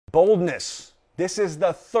Boldness. This is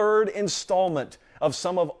the third installment of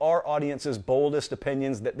some of our audience's boldest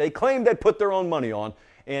opinions that they claimed they'd put their own money on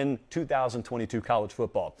in 2022 college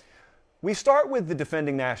football. We start with the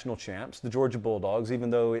defending national champs, the Georgia Bulldogs, even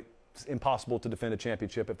though it's impossible to defend a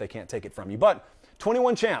championship if they can't take it from you. But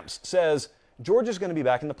 21 Champs says Georgia's going to be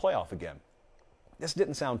back in the playoff again. This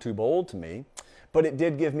didn't sound too bold to me, but it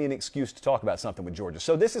did give me an excuse to talk about something with Georgia.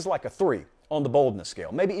 So this is like a 3 on the boldness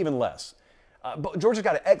scale, maybe even less. But Georgia's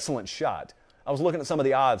got an excellent shot. I was looking at some of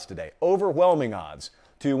the odds today. Overwhelming odds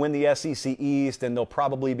to win the SEC East, and they'll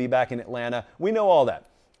probably be back in Atlanta. We know all that.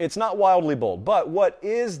 It's not wildly bold. But what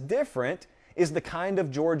is different is the kind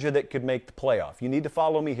of Georgia that could make the playoff. You need to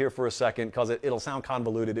follow me here for a second because it'll sound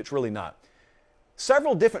convoluted. It's really not.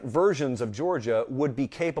 Several different versions of Georgia would be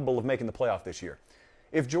capable of making the playoff this year.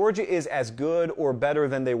 If Georgia is as good or better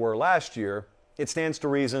than they were last year, it stands to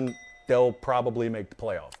reason they'll probably make the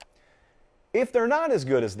playoff. If they're not as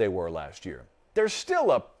good as they were last year, there's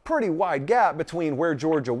still a pretty wide gap between where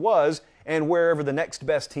Georgia was and wherever the next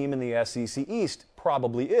best team in the SEC East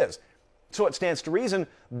probably is. So it stands to reason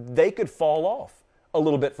they could fall off a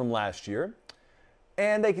little bit from last year,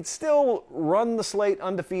 and they could still run the slate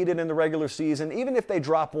undefeated in the regular season. Even if they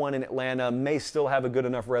drop one in Atlanta, may still have a good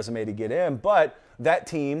enough resume to get in, but that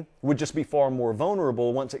team would just be far more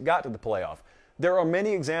vulnerable once it got to the playoff. There are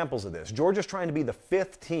many examples of this. Georgia's trying to be the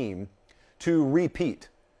 5th team to repeat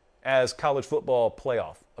as college football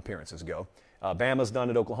playoff appearances go. Bama's done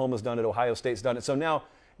it, Oklahoma's done it, Ohio State's done it, so now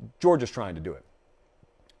Georgia's trying to do it.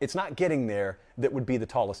 It's not getting there that would be the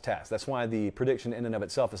tallest task. That's why the prediction in and of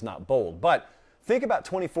itself is not bold. But think about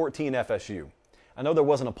 2014 FSU. I know there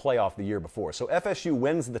wasn't a playoff the year before, so FSU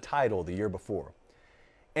wins the title the year before.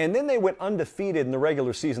 And then they went undefeated in the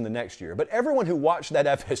regular season the next year. But everyone who watched that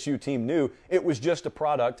FSU team knew it was just a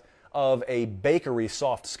product of a bakery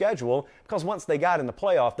soft schedule, because once they got in the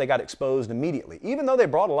playoff, they got exposed immediately. Even though they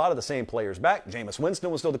brought a lot of the same players back, Jameis Winston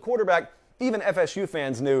was still the quarterback, even FSU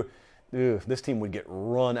fans knew, this team would get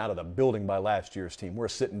run out of the building by last year's team. We're a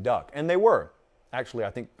sitting duck. And they were. Actually, I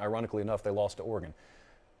think, ironically enough, they lost to Oregon.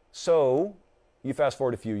 So you fast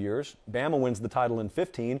forward a few years, Bama wins the title in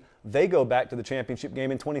 15. They go back to the championship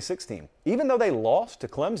game in 2016. Even though they lost to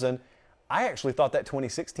Clemson, I actually thought that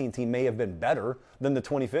 2016 team may have been better than the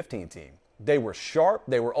 2015 team. They were sharp.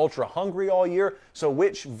 They were ultra hungry all year. So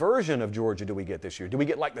which version of Georgia do we get this year? Do we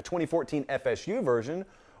get like the 2014 FSU version,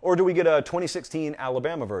 or do we get a 2016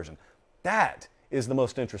 Alabama version? That is the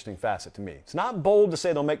most interesting facet to me. It's not bold to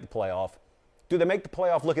say they'll make the playoff. Do they make the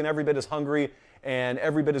playoff looking every bit as hungry and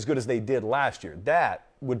every bit as good as they did last year? That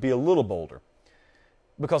would be a little bolder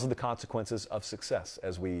because of the consequences of success,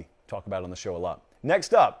 as we talk about on the show a lot.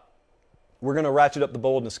 Next up, we're going to ratchet up the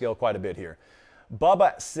boldness scale quite a bit here.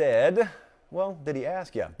 Bubba said, well, did he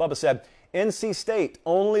ask? Yeah. Bubba said, NC State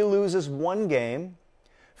only loses 1 game,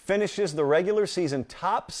 finishes the regular season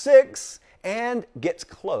top 6, and gets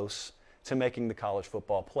close to making the college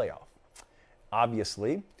football playoff.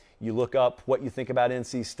 Obviously, you look up what you think about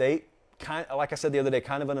NC State. Like I said the other day,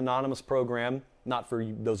 kind of an anonymous program, not for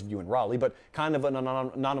those of you in Raleigh, but kind of an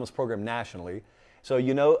anonymous program nationally. So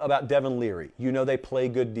you know about Devin Leary. You know they play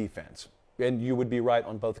good defense. And you would be right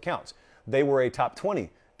on both accounts. They were a top 20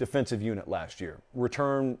 defensive unit last year.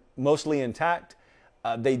 Return mostly intact.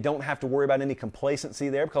 They don't have to worry about any complacency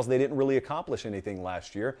there because they didn't really accomplish anything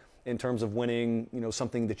last year in terms of winning,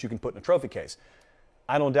 something that you can put in a trophy case.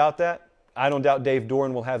 I don't doubt that. I don't doubt Dave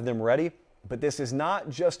Doran will have them ready. But this is not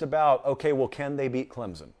just about, okay, well, can they beat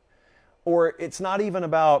Clemson? Or it's not even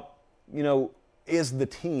about, is the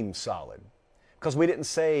team solid? Because we didn't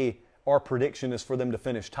say our prediction is for them to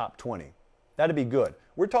finish top 20. That'd be good.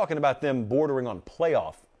 We're talking about them bordering on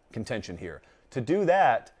playoff contention here. To do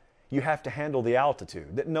that, you have to handle the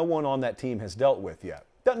altitude that no one on that team has dealt with yet.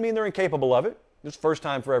 Doesn't mean they're incapable of it. It's first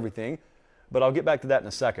time for everything. But I'll get back to that in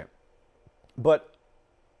a second. But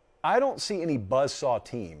I don't see any buzzsaw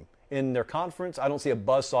team in their conference. I don't see a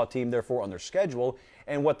buzzsaw team, therefore, on their schedule.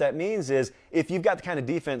 And what that means is if you've got the kind of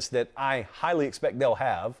defense that I highly expect they'll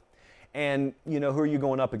have, and, who are you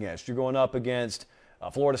going up against? You're going up against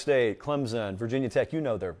Florida State, Clemson, Virginia Tech. You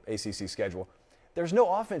know their ACC schedule. There's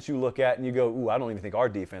no offense you look at and you go, ooh, I don't even think our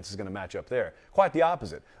defense is going to match up there. Quite the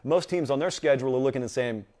opposite. Most teams on their schedule are looking and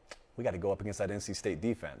saying, we got to go up against that NC State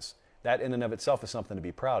defense. That in and of itself is something to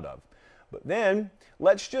be proud of. But then,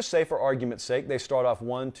 let's just say for argument's sake, they start off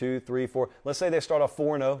 1, 2, 3, 4. Let's say they start off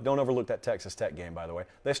 4-0. Don't overlook that Texas Tech game, by the way.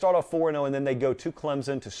 They start off 4-0, and then they go to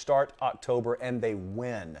Clemson to start October, and they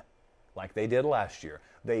win like they did last year.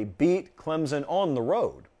 They beat Clemson on the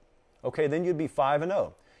road. Okay, then you'd be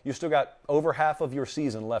 5-0. You still got over half of your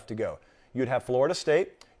season left to go. You'd have Florida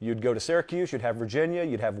State. You'd go to Syracuse, you'd have Virginia,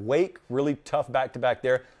 you'd have Wake, really tough back-to-back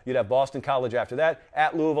there. You'd have Boston College after that,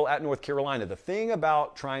 at Louisville, at North Carolina. The thing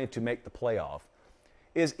about trying to make the playoff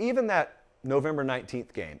is even that November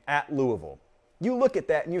 19th game at Louisville, you look at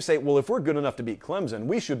that and you say, well, if we're good enough to beat Clemson,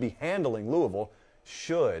 we should be handling Louisville.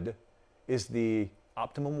 Should is the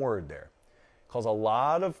optimum word there. Because a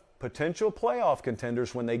lot of potential playoff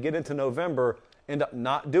contenders, when they get into November, end up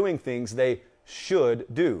not doing things they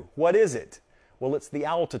should do. What is it? Well, it's the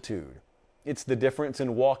altitude. It's the difference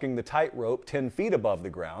in walking the tightrope 10 feet above the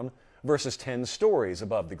ground versus 10 stories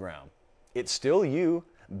above the ground. It's still you.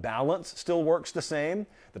 Balance still works the same.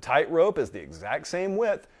 The tightrope is the exact same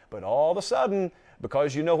width, but all of a sudden,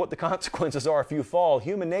 because you know what the consequences are if you fall,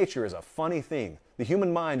 human nature is a funny thing. The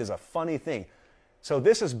human mind is a funny thing. So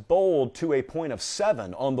this is bold to a point of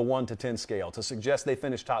 7 on the 1 to 10 scale to suggest they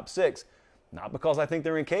finish top 6, not because I think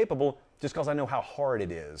they're incapable, just because I know how hard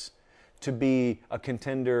it is to be a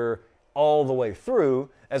contender all the way through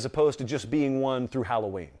as opposed to just being one through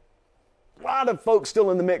Halloween. A lot of folks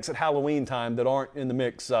still in the mix at Halloween time that aren't in the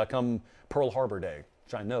mix come Pearl Harbor Day,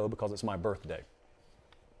 which I know because it's my birthday.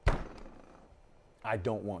 I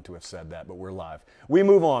don't want to have said that, but we're live. We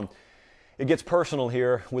move on. It gets personal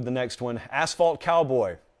here with the next one. Asphalt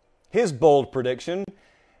Cowboy. His bold prediction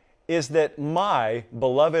is that my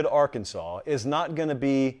beloved Arkansas is not going to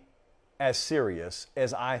be as serious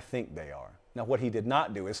as I think they are. Now, what he did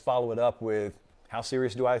not do is follow it up with, how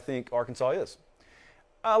serious do I think Arkansas is?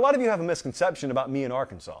 A lot of you have a misconception about me and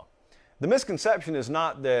Arkansas. The misconception is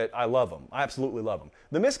not that I love them. I absolutely love them.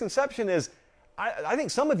 The misconception is I think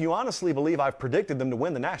some of you honestly believe I've predicted them to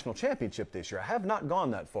win the national championship this year. I have not gone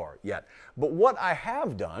that far yet. But what I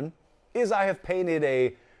have done is I have painted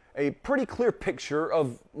a pretty clear picture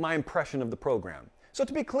of my impression of the program. So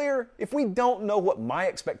to be clear, if we don't know what my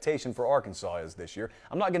expectation for Arkansas is this year,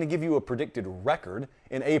 I'm not going to give you a predicted record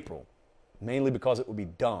in April, mainly because it would be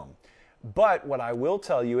dumb. But what I will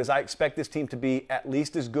tell you is I expect this team to be at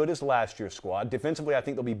least as good as last year's squad. Defensively, I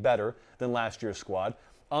think they'll be better than last year's squad.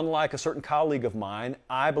 Unlike a certain colleague of mine,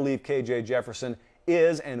 I believe KJ Jefferson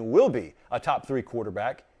is and will be a top 3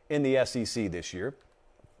 quarterback in the SEC this year.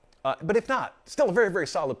 But if not, still a very, very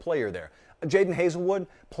solid player there. Jaden Hazelwood,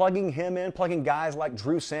 plugging him in, plugging guys like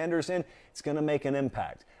Drew Sanders in, it's going to make an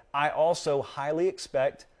impact. I also highly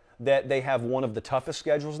expect that they have one of the toughest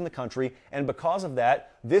schedules in the country, and because of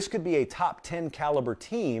that, this could be a top 10 caliber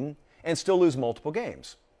team and still lose multiple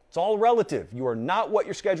games. It's all relative. You are not what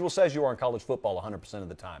your schedule says you are in college football 100% of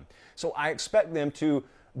the time. So I expect them to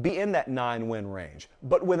be in that 9-win range,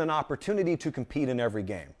 but with an opportunity to compete in every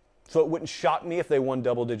game. So it wouldn't shock me if they won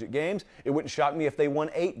double-digit games. It wouldn't shock me if they won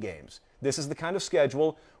 8 games. This is the kind of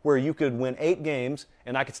schedule where you could win 8 games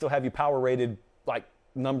and I could still have you power rated like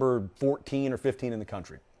number 14 or 15 in the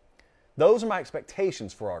country. Those are my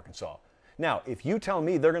expectations for Arkansas. Now, if you tell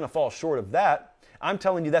me they're going to fall short of that, I'm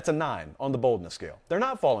telling you that's a 9 on the boldness scale. They're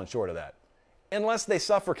not falling short of that. Unless they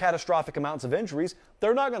suffer catastrophic amounts of injuries,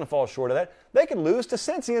 they're not going to fall short of that. They could lose to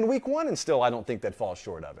Cincy in week 1 and still I don't think they'd fall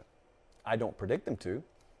short of it. I don't predict them to,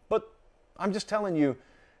 but I'm just telling you,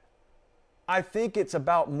 I think it's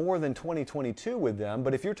about more than 2022 with them,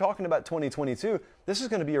 but if you're talking about 2022, this is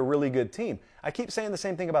going to be a really good team. I keep saying the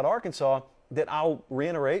same thing about Arkansas that I'll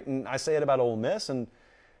reiterate, and I say it about Ole Miss, and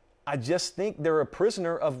I just think they're a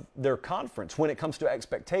prisoner of their conference when it comes to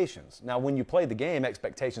expectations. Now, when you play the game,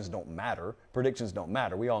 expectations don't matter. Predictions don't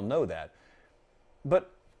matter. We all know that.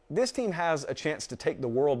 But this team has a chance to take the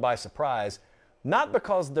world by surprise, not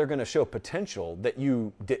because they're going to show potential that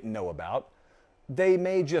you didn't know about. They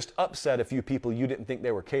may just upset a few people you didn't think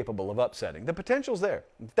they were capable of upsetting. The potential's there.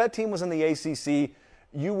 If that team was in the ACC,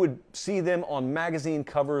 you would see them on magazine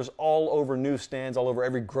covers all over newsstands, all over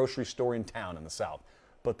every grocery store in town in the South.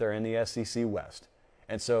 But they're in the SEC West.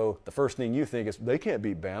 And so the first thing you think is, they can't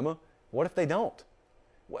beat Bama. What if they don't?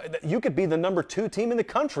 You could be the number 2 team in the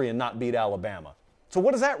country and not beat Alabama. So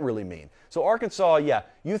what does that really mean? So Arkansas, yeah,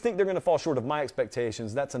 you think they're going to fall short of my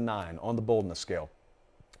expectations. That's a 9 on the boldness scale.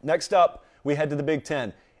 Next up, we head to the Big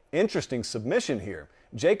Ten. Interesting submission here.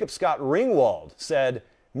 Jacob Scott Ringwald said,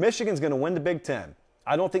 Michigan's going to win the Big Ten.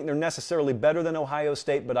 I don't think they're necessarily better than Ohio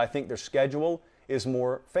State, but I think their schedule is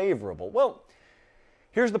more favorable. Well,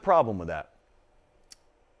 here's the problem with that.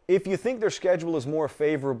 If you think their schedule is more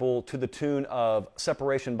favorable to the tune of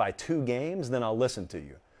separation by 2 games, then I'll listen to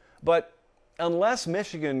you. But unless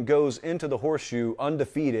Michigan goes into the horseshoe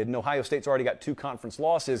undefeated and Ohio State's already got 2 conference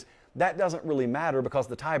losses, that doesn't really matter because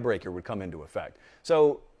the tiebreaker would come into effect.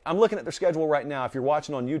 So I'm looking at their schedule right now. If you're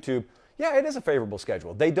watching on YouTube, yeah, it is a favorable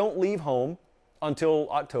schedule. They don't leave home until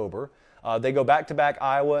October. They go back-to-back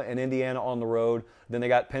Iowa and Indiana on the road. Then they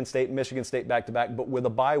got Penn State and Michigan State back-to-back, but with a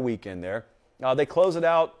bye week in there. They close it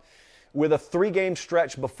out with a 3-game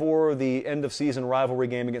stretch before the end-of-season rivalry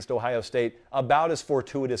game against Ohio State, about as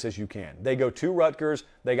fortuitous as you can. They go to Rutgers,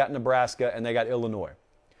 they got Nebraska, and they got Illinois.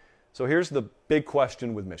 So here's the big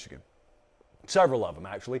question with Michigan. Several of them,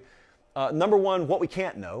 actually. Number one, what we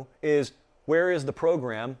can't know is where is the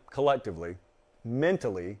program collectively,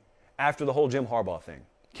 mentally, after the whole Jim Harbaugh thing.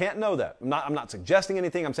 Can't know that. I'm not suggesting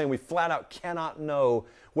anything. I'm saying we flat out cannot know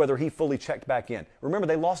whether he fully checked back in. Remember,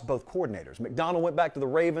 they lost both coordinators. McDonald went back to the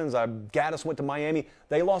Ravens. Gaddis went to Miami.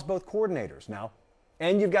 They lost both coordinators now.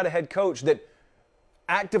 And you've got a head coach that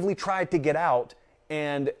actively tried to get out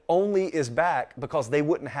and only is back because they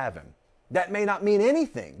wouldn't have him. That may not mean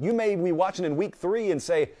anything. You may be watching in week 3 and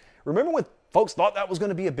say, remember when folks thought that was going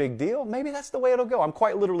to be a big deal? Maybe that's the way it'll go. I'm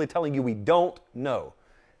quite literally telling you we don't know.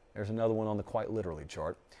 There's another one on the quite literally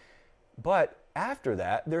chart. But after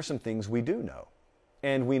that, there's some things we do know.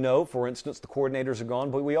 And we know, for instance, the coordinators are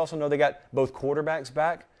gone, but we also know they got both quarterbacks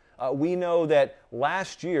back. We know that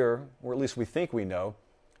last year, or at least we think we know,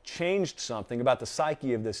 changed something about the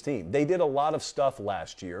psyche of this team. They did a lot of stuff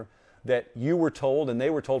last year that you were told, and they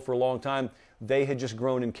were told for a long time, they had just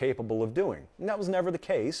grown incapable of doing. And that was never the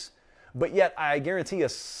case. But yet, I guarantee you,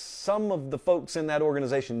 some of the folks in that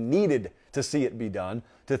organization needed to see it be done,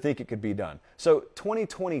 to think it could be done. So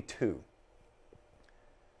 2022,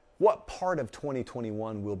 what part of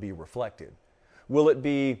 2021 will be reflected? Will it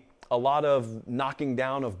be a lot of knocking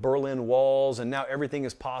down of Berlin walls and now everything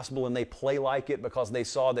is possible and they play like it because they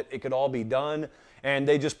saw that it could all be done and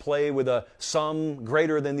they just play with a sum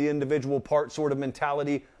greater than the individual part sort of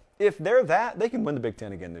mentality? If they're that, they can win the Big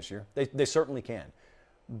Ten again this year. They certainly can.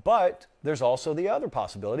 But there's also the other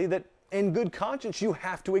possibility that in good conscience you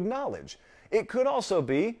have to acknowledge. It could also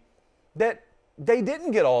be that they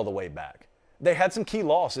didn't get all the way back. They had some key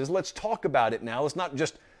losses. Let's talk about it now. Let's not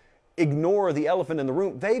just ignore the elephant in the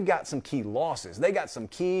room. They've got some key losses. They got some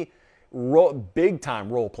key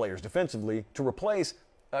big-time role players defensively to replace,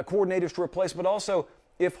 coordinators to replace, but also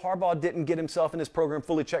if Harbaugh didn't get himself and his program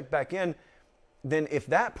fully checked back in, then if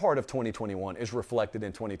that part of 2021 is reflected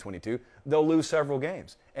in 2022, they'll lose several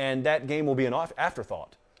games. And that game will be an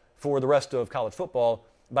afterthought for the rest of college football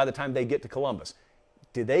by the time they get to Columbus.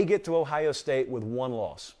 Did they get to Ohio State with 1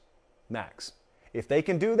 loss? Max. If they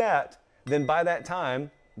can do that, then by that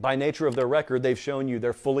time, by nature of their record, they've shown you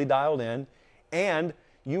they're fully dialed in, and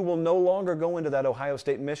you will no longer go into that Ohio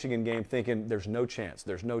State-Michigan game thinking there's no chance,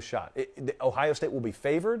 there's no shot. Ohio State will be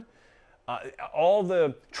favored. All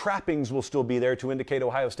the trappings will still be there to indicate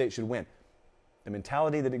Ohio State should win. The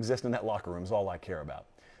mentality that exists in that locker room is all I care about.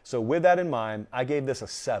 So with that in mind, I gave this a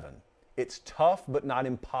 7. It's tough but not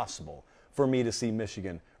impossible for me to see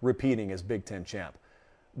Michigan repeating as Big Ten champ.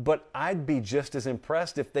 But I'd be just as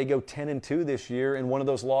impressed if they go 10-2 this year and one of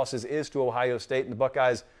those losses is to Ohio State and the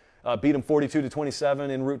Buckeyes beat them 42-27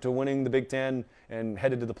 en route to winning the Big Ten and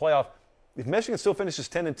headed to the playoff. If Michigan still finishes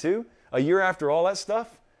 10-2 a year after all that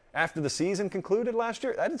stuff, after the season concluded last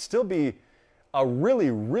year, that'd still be a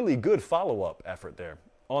really, really good follow-up effort there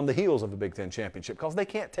on the heels of the Big Ten championship because they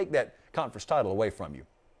can't take that conference title away from you.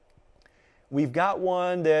 We've got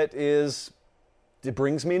one that it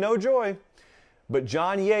brings me no joy. But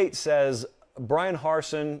John Yates says Brian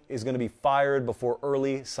Harsin is going to be fired before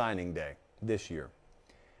early signing day this year.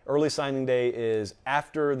 Early signing day is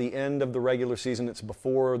after the end of the regular season. It's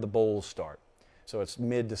before the bowls start. So it's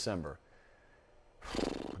mid-December.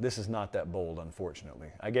 This is not that bold, unfortunately.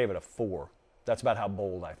 I gave it a 4. That's about how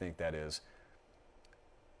bold I think that is.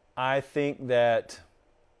 I think that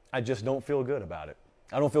I just don't feel good about it.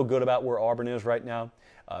 I don't feel good about where Auburn is right now.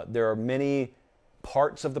 There are many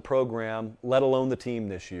parts of the program, let alone the team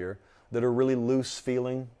this year, that are really loose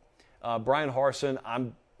feeling. Brian Harsin,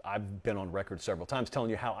 I've been on record several times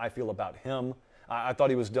telling you how I feel about him. I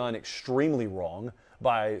thought he was done extremely wrong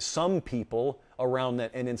by some people around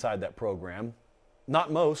that and inside that program.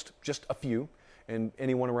 Not most, just a few. And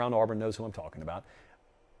anyone around Auburn knows who I'm talking about.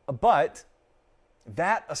 But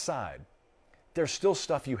that aside, there's still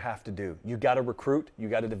stuff you have to do. You got to recruit, you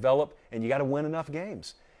got to develop, and you got to win enough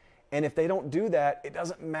games. And if they don't do that, it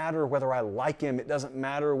doesn't matter whether I like him. It doesn't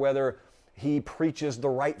matter whether he preaches the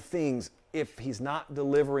right things. If he's not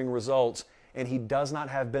delivering results and he does not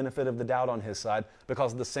have benefit of the doubt on his side,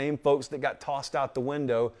 because the same folks that got tossed out the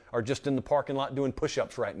window are just in the parking lot doing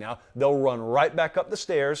push-ups right now. They'll run right back up the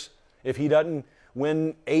stairs if he doesn't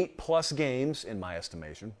win 8+ games, in my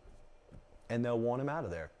estimation, and they'll want him out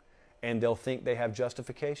of there. And they'll think they have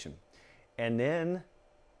justification. And then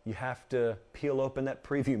you have to peel open that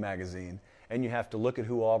preview magazine and you have to look at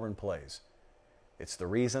who Auburn plays. It's the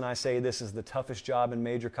reason I say this is the toughest job in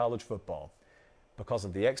major college football, because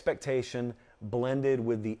of the expectation blended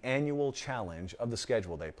with the annual challenge of the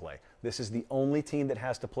schedule they play. This is the only team that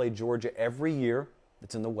has to play Georgia every year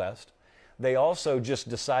that's in the West. They also just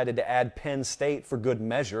decided to add Penn State for good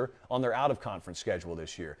measure on their out-of-conference schedule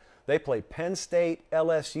this year. They play Penn State,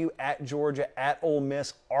 LSU, at Georgia, at Ole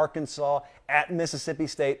Miss, Arkansas, at Mississippi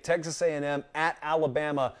State, Texas A&M, at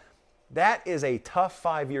Alabama. That is a tough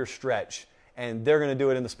 5-year stretch, and they're going to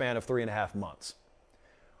do it in the span of 3.5 months.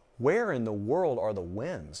 Where in the world are the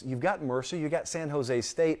wins? You've got Mercer, you've got San Jose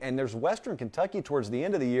State, and there's Western Kentucky towards the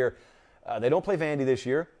end of the year. They don't play Vandy this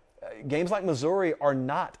year. Games like Missouri are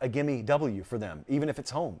not a gimme W for them, even if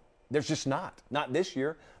it's home. There's just not this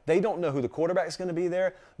year. They don't know who the quarterback is going to be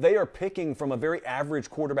there. They are picking from a very average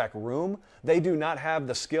quarterback room. They do not have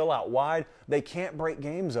the skill out wide. They can't break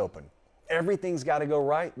games open. Everything's got to go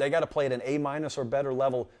right. They got to play at an A- or better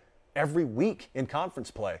level every week in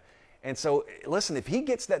conference play. And so, listen, if he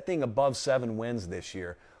gets that thing above 7 wins this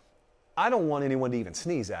year, I don't want anyone to even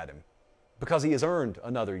sneeze at him because he has earned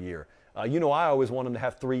another year. I always want him to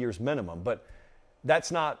have 3 years minimum, but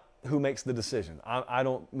that's not who makes the decision. I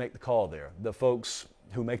don't make the call there. The folks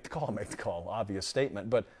who make the call, obvious statement.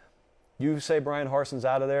 But you say Brian Harson's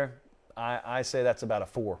out of there, I say that's about a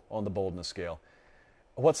 4 on the boldness scale.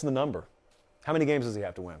 What's the number? How many games does he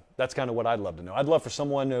have to win? That's kind of what I'd love to know. I'd love for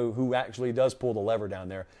someone who actually does pull the lever down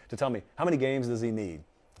there to tell me, how many games does he need?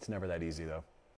 It's never that easy, though.